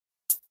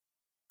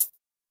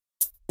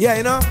Yeah,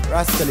 you know,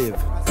 Rasta live.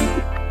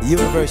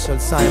 Universal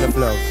sign of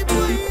love.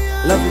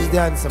 Love is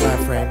the answer, my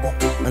friend,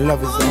 and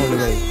love is the only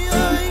way.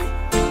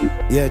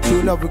 Yeah,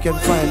 true love we can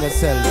find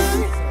ourselves.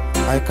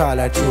 I call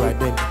her true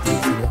identity,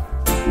 you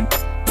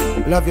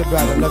know. Love your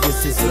brother, love your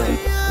sister,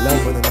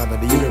 love one another,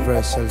 the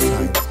universal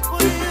sign.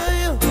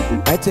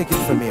 I take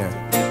it from here.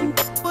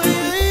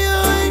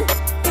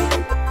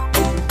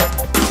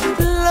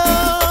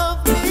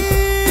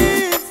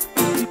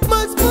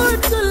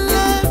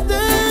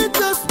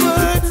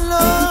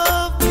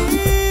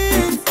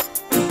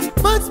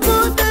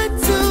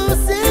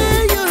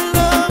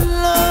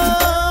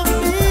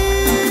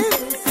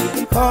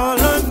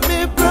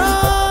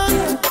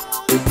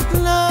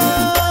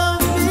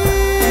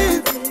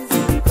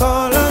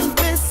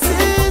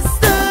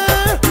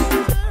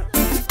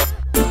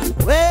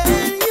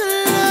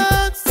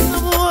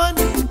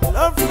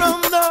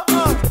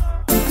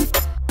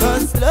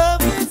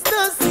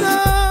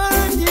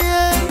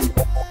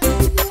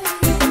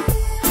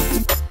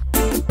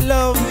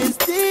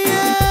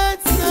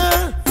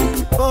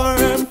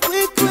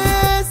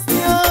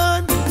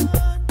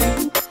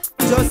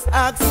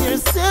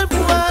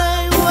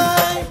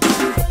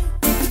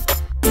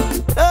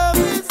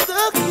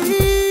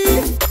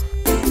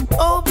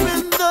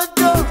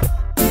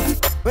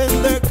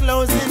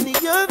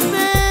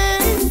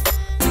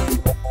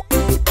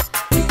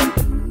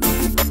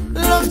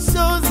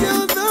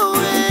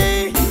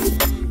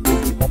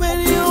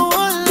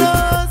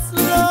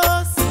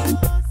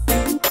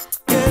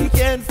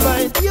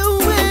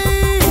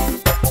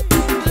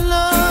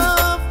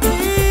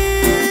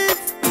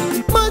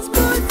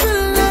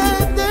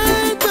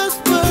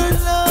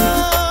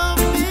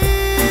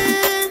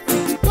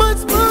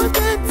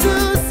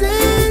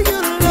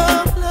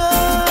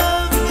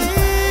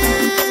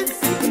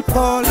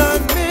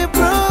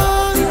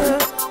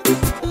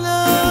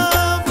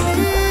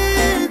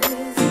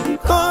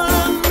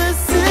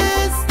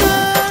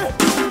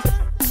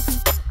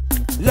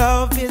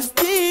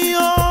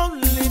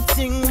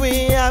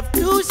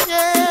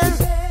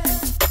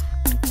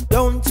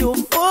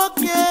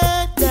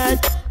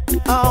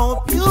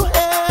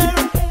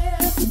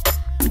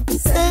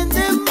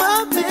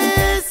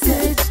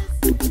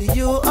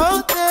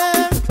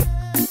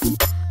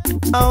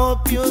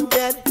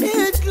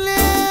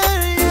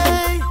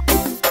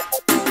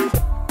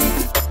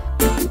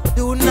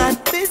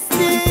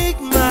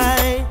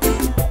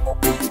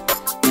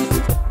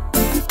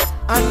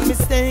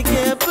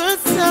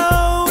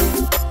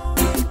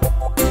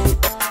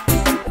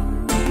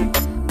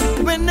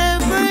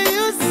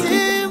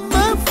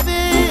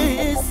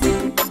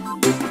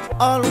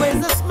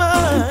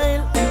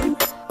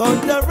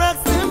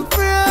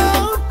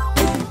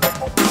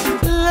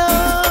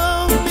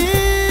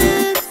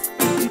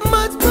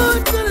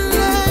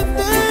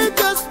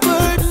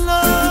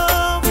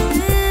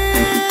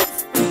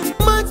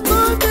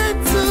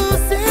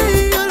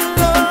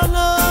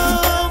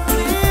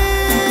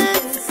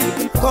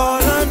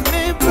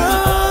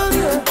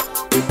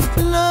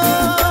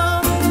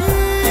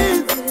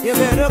 You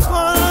better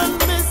call